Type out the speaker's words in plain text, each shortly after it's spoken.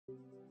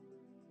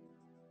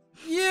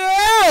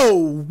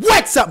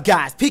What's up,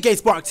 guys?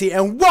 PKSparkxx here,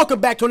 and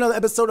welcome back to another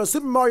episode of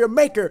Super Mario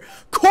Maker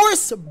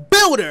Course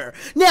Builder.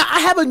 Now, I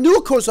have a new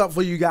course up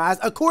for you guys.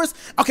 A course,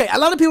 okay, a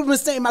lot of people have been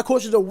saying my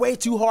courses are way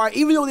too hard.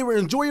 Even though they were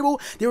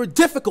enjoyable, they were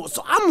difficult.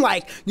 So I'm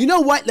like, you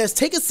know what? Let's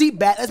take a seat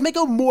back. Let's make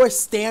a more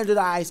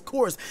standardized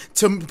course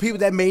to people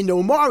that may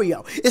know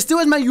Mario. It still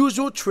has my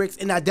usual tricks,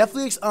 and I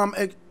definitely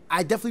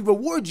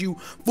reward you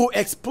for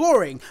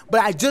exploring,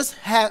 but I just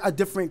had a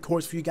different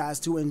course for you guys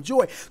to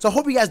enjoy. So I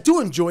hope you guys do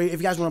enjoy it. If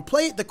you guys want to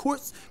play it, the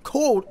course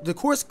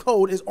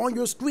code is on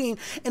your screen,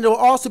 and it will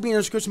also be in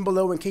the description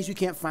below in case you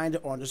can't find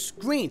it on the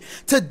screen.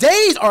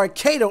 Today's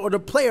arcader, or the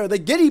player, the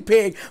guinea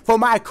pig for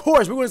my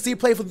course, we're going to see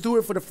play through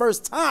it for the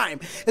first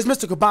time, is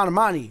Mr.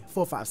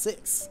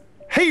 Cobanermani456.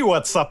 Hey,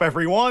 what's up,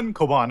 everyone?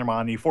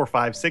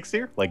 Cobanermani456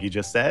 here, like you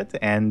just said,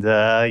 and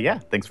yeah,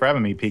 thanks for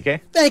having me,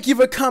 PK. Thank you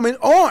for coming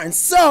on.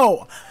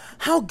 So,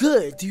 how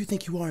good do you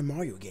think you are in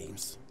Mario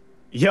games?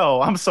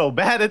 Yo, I'm so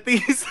bad at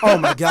these. Oh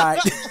my god.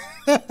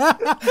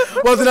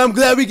 Well, then I'm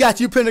glad we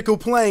got you Pinnacle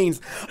planes.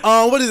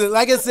 What is it?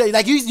 Like I said,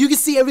 like you can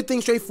see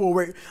everything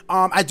straightforward.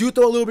 I do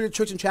throw a little bit of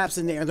tricks and traps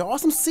in there, and there are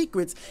some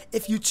secrets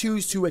if you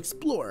choose to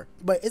explore.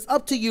 But it's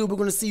up to you. We're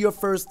gonna see your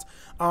first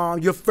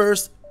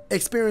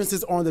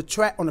experiences on the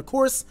track, on the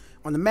course,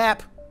 on the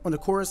map, on the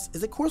course.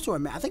 Is it course or a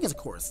map? I think it's a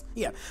course.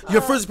 Yeah,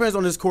 your first experience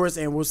on this course,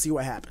 and we'll see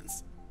what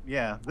happens.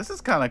 Yeah, this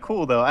is kind of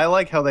cool though. I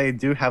like how they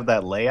do have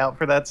that layout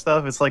for that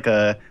stuff. It's like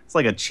a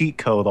cheat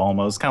code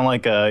almost, kind of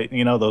like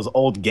you know, those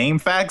old game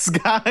facts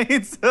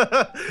guides.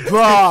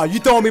 Bro, you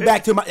throwing me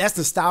back to that's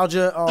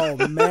nostalgia.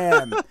 Oh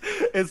man,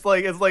 it's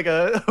like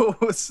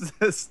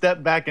a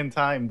step back in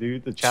time,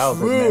 dude. The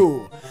childhood.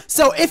 True.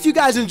 So if you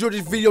guys enjoyed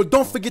this video,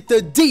 don't forget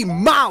to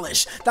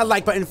demolish that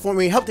like button for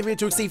me. Help the video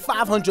to exceed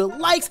 500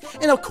 likes,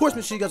 and of course,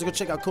 make sure you guys go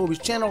check out Kobe's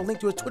channel. Link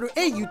to his Twitter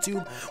and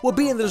YouTube will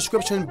be in the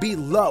description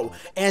below.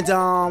 And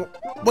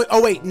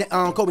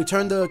Kobe,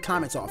 turn the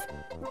comments off.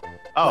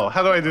 Oh,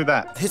 how do I do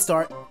that? Hit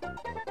start.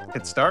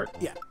 Hit start?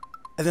 Yeah.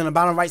 And then on the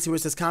bottom right, see where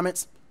it says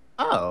comments?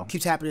 Oh.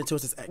 Keep tapping it until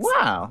it says X.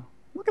 Wow.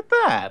 Look at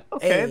that.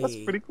 Okay, hey. That's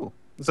pretty cool.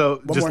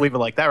 So just leave it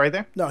like that right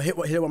there? No, hit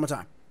it one more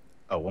time.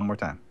 Oh, one more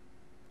time.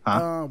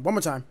 Huh? One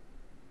more time.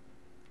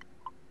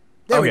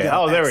 There we go.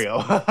 Oh, there we go.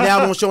 Now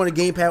I'm going to show on the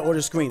gamepad or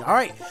the screen. All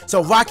right.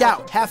 So rock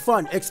out. Have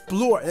fun.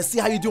 Explore. Let's see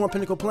how you do on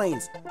Pinnacle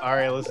Plains. All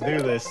right, let's do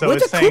this. So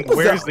it's saying,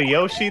 where's the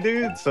Yoshi,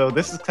 dude? So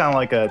this is kind of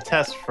like a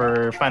test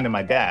for finding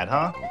my dad,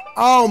 huh?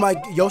 Oh, my.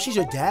 Yoshi's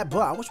your dad?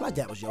 Bro, I wish my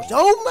dad was Yoshi.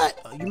 Oh, my.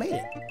 Oh, you made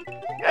it.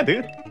 Yeah,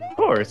 dude. Of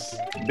course.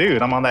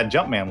 Dude, I'm on that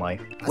Jumpman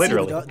life.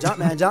 Literally.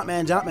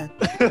 Jumpman.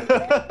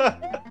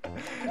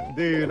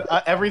 Dude,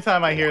 every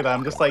time I hear that,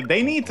 I'm just like,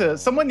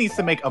 someone needs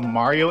to make a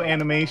Mario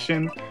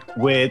animation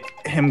with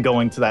him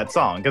going to that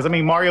song. Because, I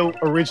mean, Mario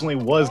originally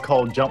was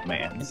called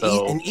Jumpman,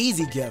 so... An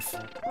easy GIF.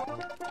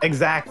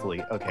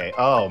 Exactly. Okay.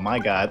 Oh, my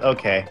God.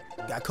 Okay.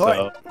 Got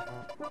caught.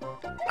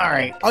 All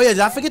right. Oh, yeah, did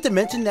I forget to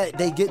mention that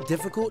they get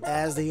difficult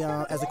as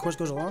the course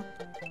goes along?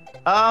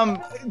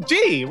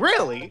 Gee,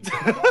 really?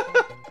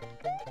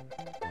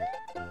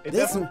 It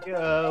definitely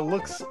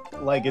looks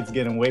like it's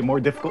getting way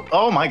more difficult.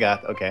 Oh my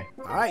god, okay.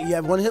 Alright, you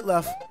have one hit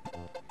left.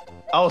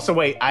 Oh, so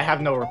wait, I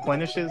have no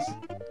replenishes?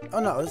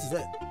 Oh no, this is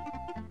it.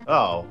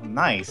 Oh,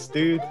 nice,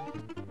 dude.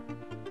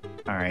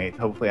 Alright,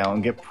 hopefully I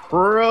don't get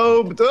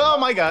probed. Oh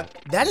my god.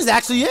 That is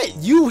actually it.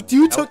 You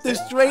took the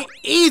straight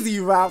easy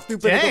route through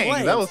Pinnacle Plains.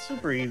 Dang, that was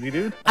super easy,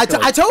 dude. I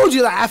told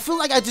you, like, I feel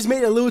like I just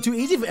made it a little too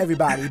easy for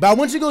everybody. But I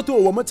want you to go through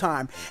it one more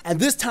time. And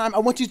this time, I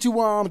want you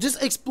to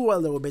just explore a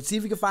little bit. See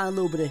if you can find a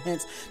little bit of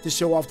hints to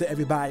show off to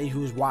everybody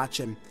who's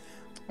watching.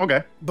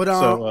 Okay. But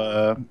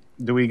so,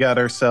 do we got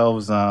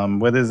ourselves,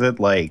 what is it,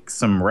 like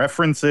some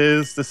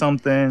references to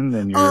something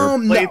in your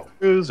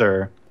playthroughs,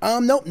 or?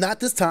 Nope,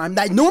 not this time.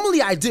 Like,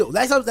 normally I do.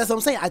 That's what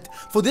I'm saying.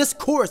 For this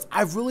course,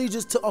 I really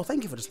just took. Oh,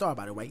 thank you for the star,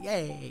 by the way.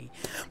 Yay!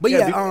 But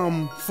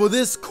yeah, for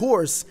this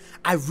course,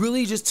 I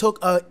really just took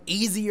a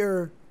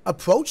easier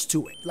approach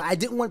to it. Like, I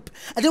didn't want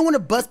to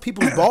bust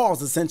people's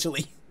balls,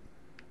 essentially.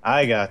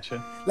 I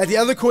gotcha. Like the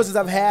other courses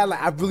I've had,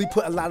 like I've really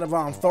put a lot of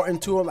thought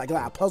into them, like a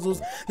lot of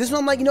puzzles. This one,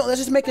 I'm like, you know, let's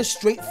just make a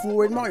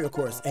straightforward Mario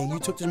course, and you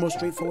took the most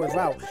straightforward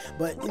route.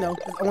 But you know,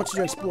 I want you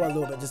to explore a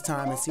little bit this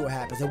time and see what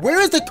happens. And where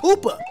is the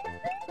Koopa?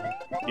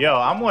 Yo,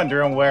 I'm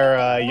wondering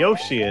where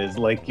Yoshi is.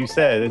 Like you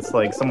said, it's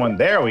like someone.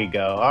 There we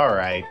go. All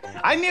right.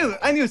 I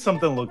knew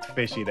something looked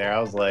fishy there. I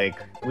was like,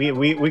 we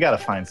gotta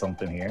find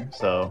something here.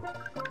 So,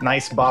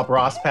 nice Bob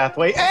Ross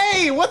pathway.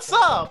 Hey, what's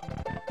up?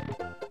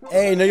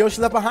 Hey, no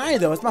Yoshi left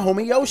behind though. It's my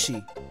homie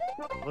Yoshi.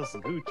 What's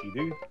Gucci,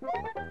 dude?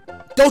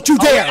 Don't you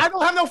dare! I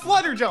don't have no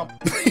flutter jump.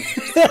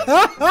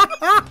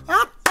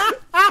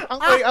 I'm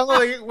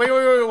like,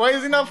 wait. Why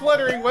is he not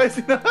fluttering? Why is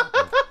he not?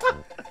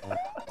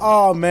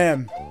 Oh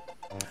man.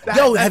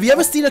 Yo, have you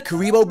ever seen a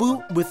Karibo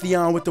boot with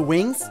the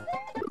wings?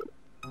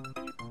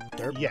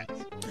 Derp. Yes.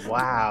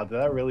 Wow, did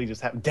that really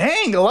just happen?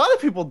 Dang, a lot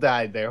of people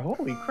died there.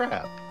 Holy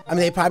crap. I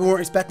mean, they probably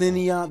weren't expecting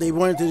they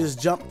wanted to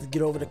just jump to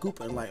get over the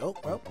Koopa and like, oh,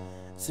 well,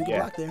 single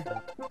block there.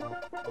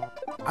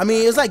 I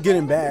mean, it's like good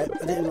and bad.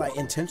 I didn't like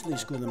intentionally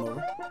screw them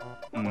over.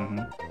 Mm-hmm.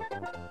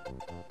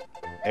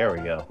 There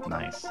we go.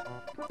 Nice.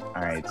 All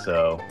right,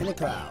 so In the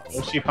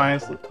clouds. she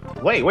finds.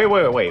 Wait.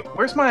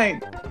 Where's my?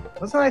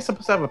 Wasn't I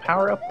supposed to have a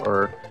power up,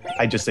 or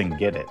I just didn't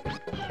get it?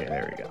 Okay,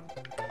 there we go.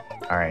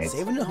 All right.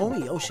 Saving the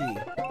homie Yoshi.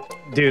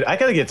 Dude, I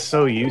gotta get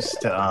so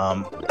used to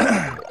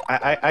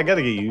I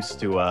gotta get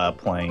used to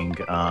playing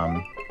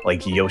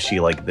like Yoshi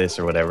like this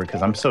or whatever,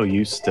 because I'm so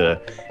used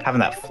to having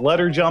that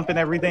flutter jump and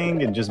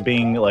everything and just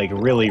being like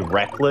really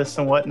reckless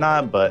and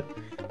whatnot, but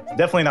it's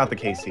definitely not the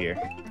case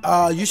here.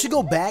 You should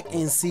go back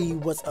and see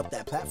what's up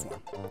that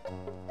platform.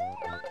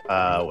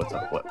 What's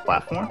up? What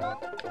platform?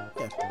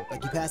 Yeah,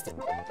 like you passed it.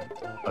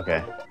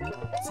 Okay.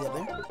 See up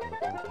there?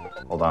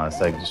 Hold on a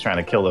sec, just trying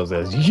to kill those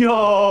guys.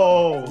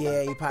 Yo!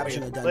 Yeah, you probably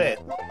shouldn't have done Lit.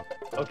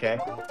 that. Okay.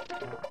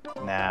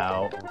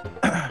 Now,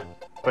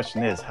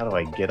 question is, how do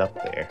I get up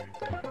there?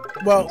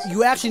 Well,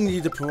 you actually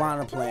need the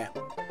piranha plant.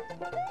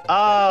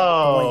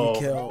 Oh! You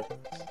killed.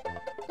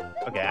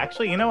 Okay,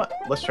 actually, you know what?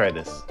 Let's try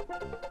this.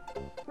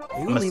 Are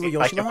I'm you gonna gonna see leave a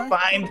if I Yoshi can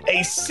behind? find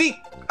a seat.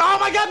 Oh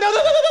my god, no!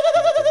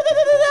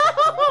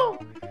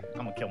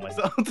 I'm gonna kill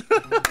myself.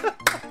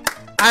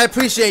 I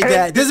appreciate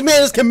that. This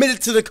man is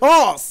committed to the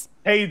cause.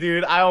 Hey,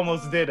 dude, I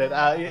almost did it.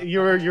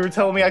 You were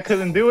telling me I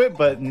couldn't do it,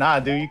 but nah,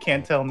 dude, you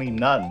can't tell me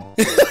none.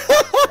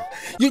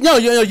 You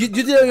did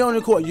it on your own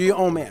accord. You're your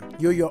own man.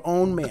 You're your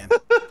own man.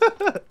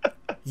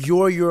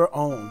 You're your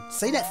own.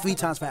 Say that 3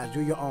 times fast.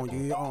 You're your own.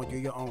 You're your own. You're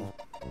your own.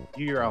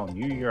 You your own.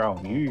 You your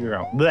own. You your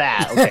own.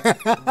 Blah. Okay.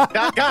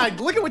 God,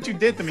 look at what you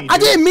did to me. Dude. I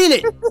didn't mean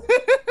it.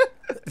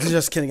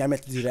 Just kidding. I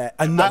meant to do that.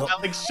 Another.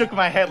 I like shook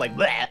my head like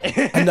blah.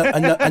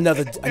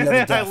 Another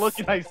death. I look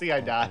and I see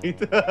I died.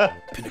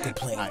 Pinnacle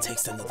plane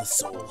takes another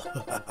soul.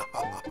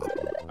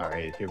 All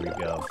right, here we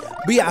go.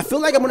 But yeah, I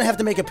feel like I'm gonna have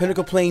to make a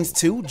Pinnacle Planes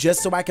 2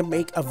 just so I can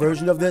make a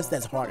version of this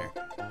that's harder.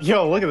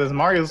 Yo, look at this.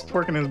 Mario's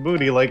twerking his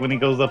booty like when he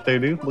goes up there,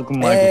 dude.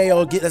 Looking like. Hey,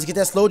 yo, let's get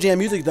that slow jam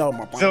music though.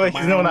 So he's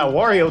doing that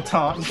Wario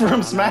taunt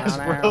from Smash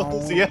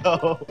Bros.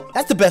 Yo.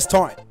 That's the best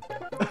taunt.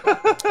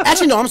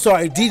 Actually, no, I'm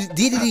sorry.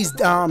 DDD's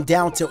down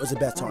tilt is the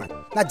best taunt.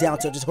 Not down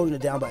tilt, just holding the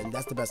down button.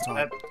 That's the best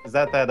taunt. Is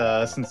that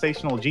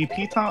sensational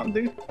GP taunt,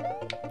 dude?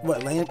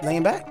 What,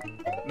 laying back?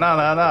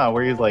 No.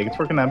 Where he's like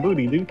twerking that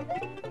booty, dude.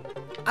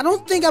 I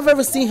don't think I've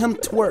ever seen him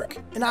twerk,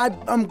 and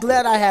I'm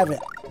glad I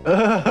haven't.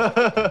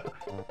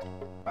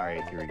 All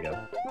right, here we go.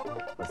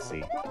 Let's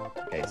see.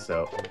 Okay,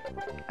 so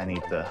I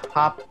need to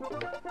hop.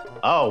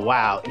 Oh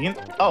wow!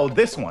 Oh,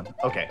 this one.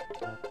 Okay.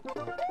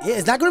 Yeah,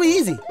 it's not gonna be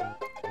easy.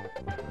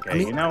 Okay,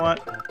 you know what?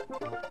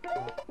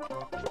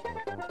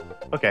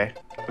 Okay.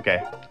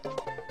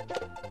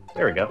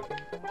 There we go.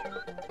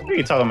 What are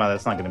you talking about?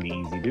 That's not gonna be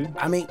easy, dude.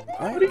 I mean,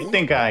 What do you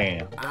think I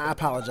am? I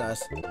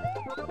apologize.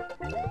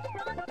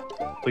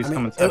 Please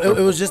come and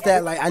it was just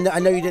that, like, I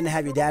know you didn't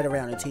have your dad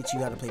around to teach you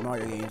how to play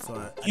Mario games,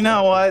 so you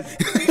know what?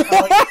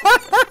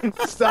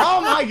 Oh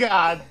my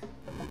god!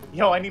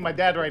 Yo, I need my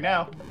dad right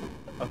now.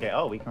 Okay,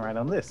 oh, we can ride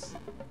on this.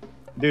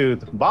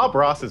 Dude, Bob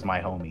Ross is my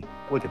homie.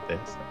 Look at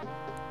this.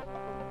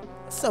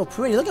 It's so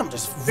pretty. Look, I'm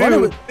just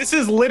running with... This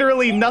is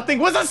literally nothing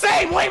was the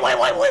same! Wait!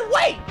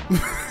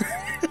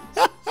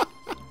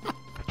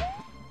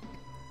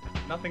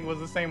 Nothing was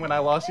the same when I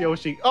lost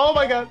Yoshi. Oh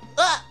my god!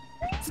 Ah!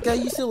 Sky,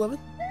 you still living?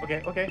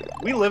 Okay.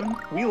 We living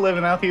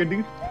out here,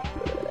 dude.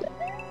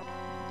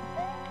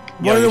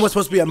 One of them was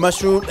supposed to be a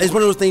mushroom. It's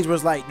one of those things where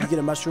it's like you get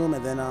a mushroom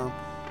and then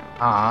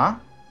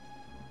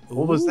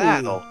What was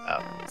that all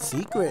about?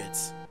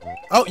 Secrets.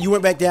 Oh, you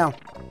went back down.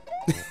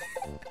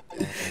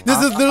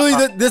 This is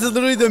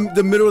literally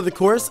the middle of the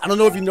course. I don't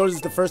know if you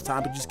noticed the first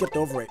time, but you skipped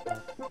over it.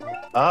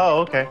 Oh,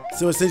 okay.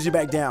 So it sends you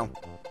back down.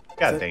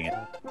 God dang it.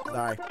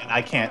 Sorry.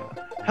 I can't.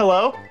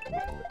 Hello?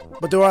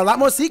 But there are a lot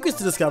more secrets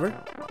to discover.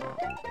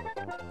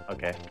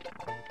 Okay.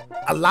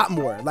 A lot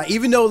more. Like,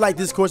 even though like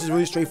this course is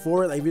really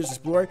straightforward, like if you just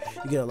explore,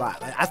 you get a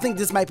lot. Like, I think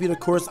this might be the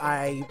course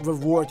I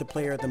reward the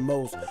player the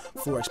most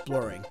for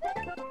exploring.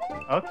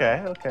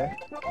 Okay.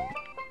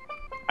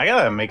 I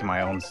gotta make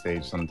my own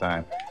stage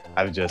sometime.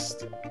 I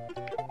just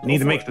need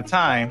to make the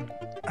time.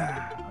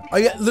 Oh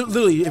yeah,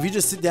 literally, if you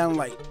just sit down and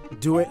like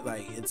do it,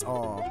 like it's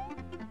all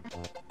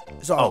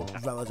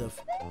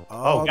relative.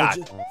 Oh god.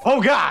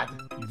 Oh god.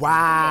 Wow.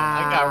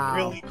 I got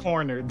really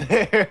cornered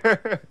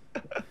there.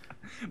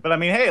 But I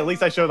mean, hey, at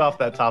least I showed off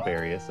that top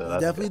area, so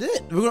that's definitely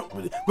did. We're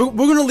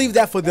gonna leave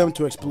that for them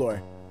to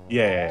explore.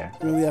 Yeah.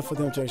 We're gonna leave that for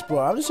them to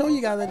explore. I'm just showing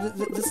you guys that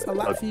there's a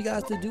lot for you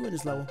guys to do in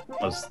this level.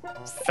 I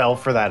fell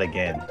for that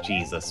again.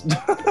 Jesus.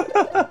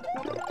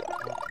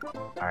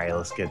 All right,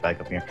 let's get back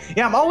up here.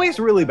 Yeah, I'm always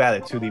really bad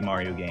at 2D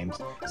Mario games.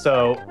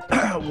 So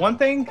one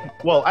thing,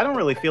 well, I don't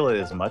really feel it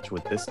as much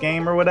with this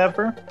game or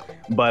whatever,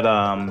 but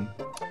I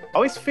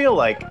always feel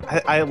like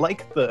I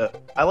like the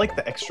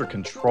extra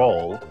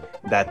control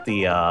that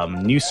the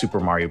new Super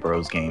Mario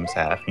Bros. Games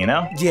have, you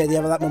know? Yeah, they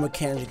have a lot more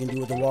mechanics you can do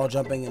with the wall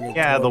jumping and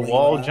the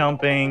wall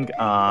jumping.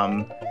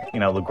 you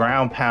know, the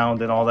ground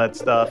pound and all that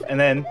stuff. And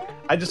then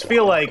I just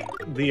feel like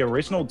the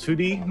original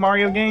 2D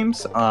Mario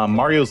games,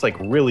 Mario's like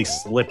really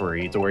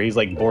slippery to where he's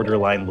like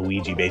borderline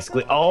Luigi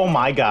basically. Oh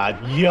my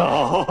god,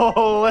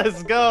 yo,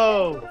 let's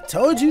go.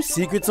 Told you,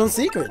 secrets on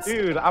secrets.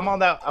 Dude, I'm on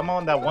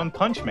that One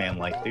Punch Man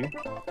life, dude.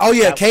 Oh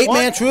yeah, Cape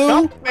Man,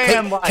 true.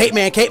 Cape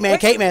Man.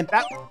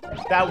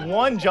 That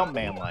one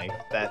Jumpman life.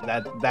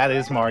 That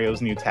is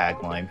Mario's new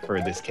tagline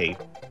for this cape.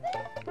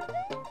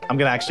 I'm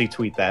gonna actually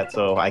tweet that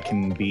so I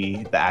can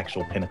be the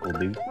actual Pinnacle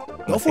dude.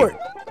 Go for it.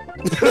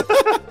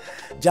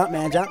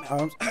 Jumpman, jump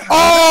arms.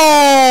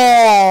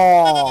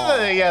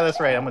 Oh! Yeah, that's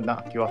right. I'm gonna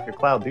knock you off your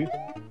cloud, dude.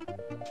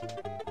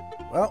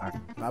 Well,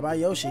 bye bye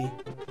Yoshi.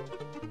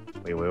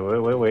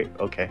 Wait.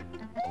 Okay.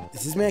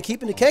 Is this man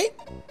keeping the cape?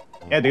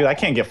 Yeah, dude, I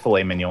can't get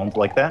filet mignons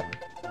like that.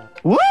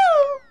 Woo!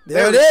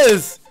 There it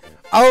is.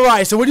 All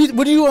right. So what do you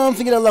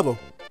think of that level?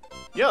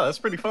 Yeah, that's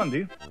pretty fun,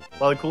 dude.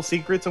 A lot of cool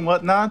secrets and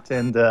whatnot,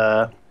 and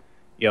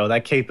yo,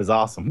 that cape is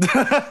awesome.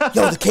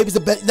 Yo, the cape is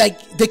the best.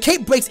 Like the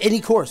cape breaks any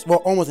course, well,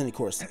 almost any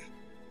course.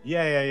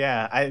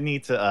 Yeah. I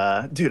need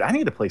to, dude, I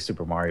need to play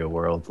Super Mario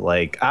World.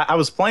 Like, I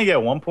was playing it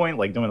at one point,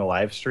 like doing a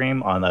live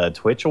stream on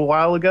Twitch a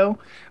while ago,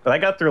 but I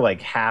got through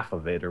like half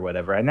of it or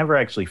whatever. I never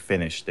actually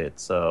finished it,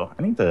 so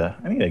I need to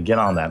get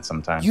on that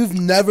sometime. You've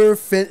never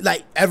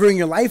like ever in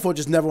your life, or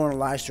just never on a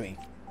live stream?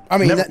 I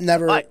mean,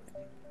 never.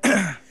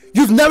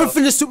 You've never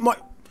finished Super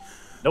Mario.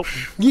 Nope.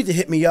 You need to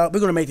hit me up.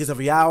 We're gonna make this a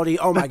reality.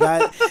 Oh my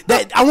god,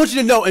 I want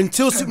you to know.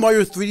 Until Super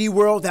Mario 3D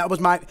World, that was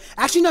my.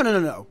 Actually,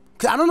 no.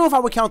 Cause I don't know if I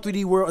would count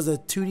 3D World as a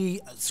 2D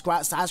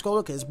side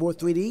scroller, because it's more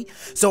 3D.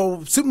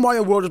 So Super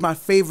Mario World is my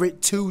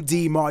favorite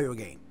 2D Mario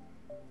game.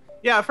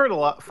 Yeah, I've heard a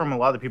lot from a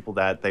lot of people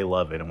that they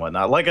love it and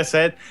whatnot. Like I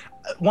said,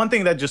 one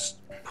thing that just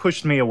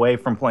pushed me away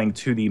from playing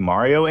 2D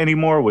Mario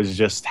anymore was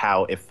just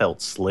how it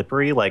felt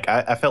slippery. Like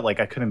I felt like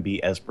I couldn't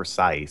be as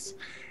precise.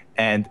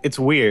 And it's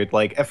weird.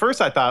 Like at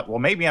first I thought, well,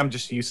 maybe I'm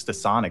just used to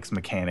Sonic's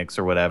mechanics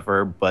or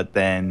whatever. But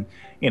then,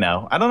 you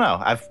know, I don't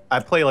know. I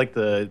play like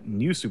the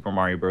new Super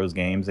Mario Bros.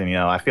 Games, and you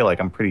know, I feel like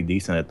I'm pretty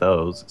decent at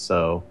those.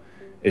 So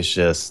it's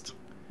just,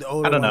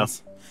 I don't know.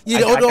 Yeah,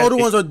 the older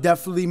ones are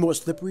definitely more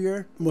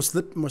slipperier, more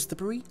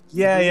slippery.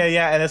 Yeah,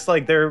 and it's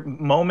like there are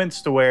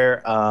moments to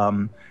where,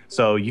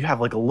 so you have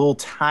like a little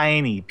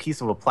tiny piece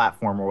of a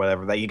platform or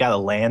whatever that you got to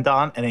land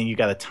on, and then you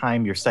got to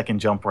time your second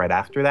jump right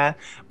after that.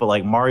 But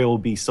like Mario will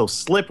be so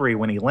slippery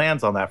when he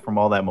lands on that from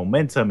all that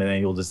momentum, and then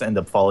you'll just end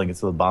up falling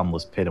into the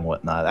bottomless pit and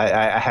whatnot.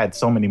 I had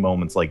so many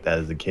moments like that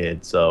as a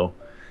kid, so.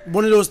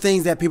 One of those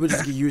things that people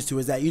just get used to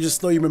is that you just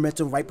slow your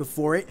momentum right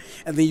before it,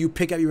 and then you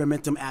pick up your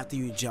momentum after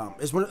you jump.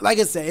 It's one, like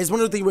I said, it's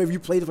one of the things where if you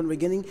played it from the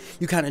beginning,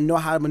 you kind of know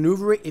how to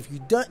maneuver it. If you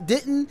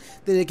didn't,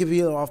 then it could be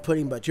a little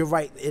off-putting. But you're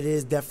right, it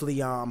is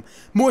definitely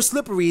more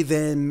slippery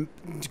than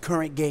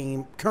current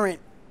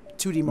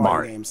 2D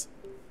Mario games.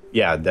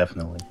 Yeah,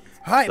 definitely.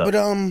 All right, but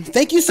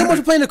thank you so much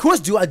for playing the course,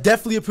 dude. I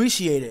definitely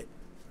appreciate it.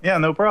 Yeah,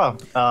 no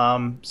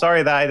problem.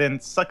 Sorry that I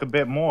didn't suck a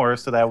bit more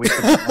so that we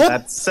could have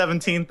that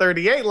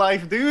 1738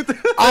 life, dude.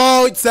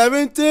 Oh,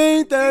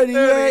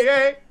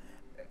 1738.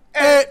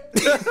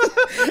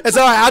 It's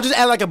all right. I'll just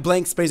add like a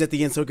blank space at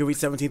the end so it can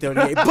reach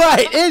 1738.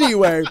 But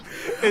anyway,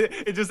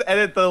 it just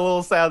edit the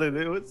little sound and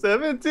it was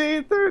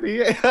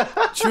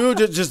 1738. True,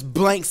 just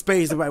blank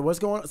space. Like, what's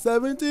going on?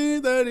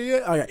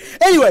 1738. Okay.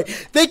 Anyway,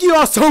 thank you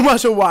all so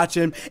much for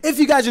watching. If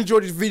you guys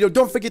enjoyed this video,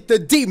 don't forget to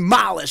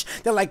demolish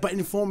that like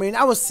button for me, and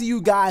I will see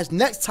you guys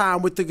next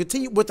time with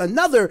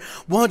another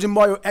 100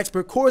 Mario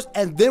Expert course,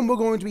 and then we're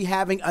going to be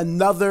having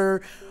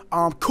another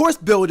course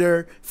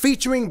builder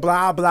featuring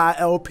blah blah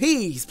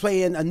LPs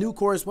playing a new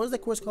course. What is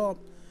that course called?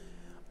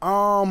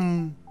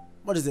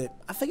 What is it?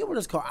 I forget what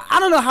it's called. I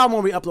don't know how I'm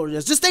gonna re-upload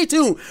this. Just stay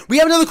tuned. We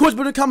have another course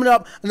builder coming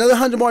up, another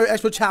 100 Mario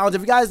Expert challenge.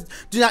 If you guys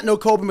do not know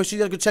Kobe, make sure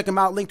you guys go check him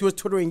out. Link to his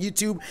Twitter and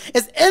YouTube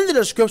is in the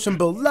description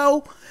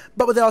below.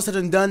 But with that all said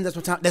and done,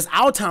 that's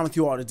our time with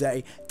you all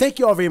today. Thank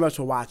you all very much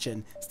for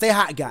watching. Stay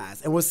hot,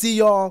 guys, and we'll see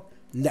y'all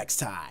next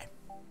time.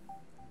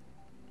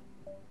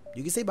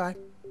 You can say bye.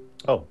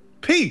 Oh,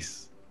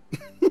 peace.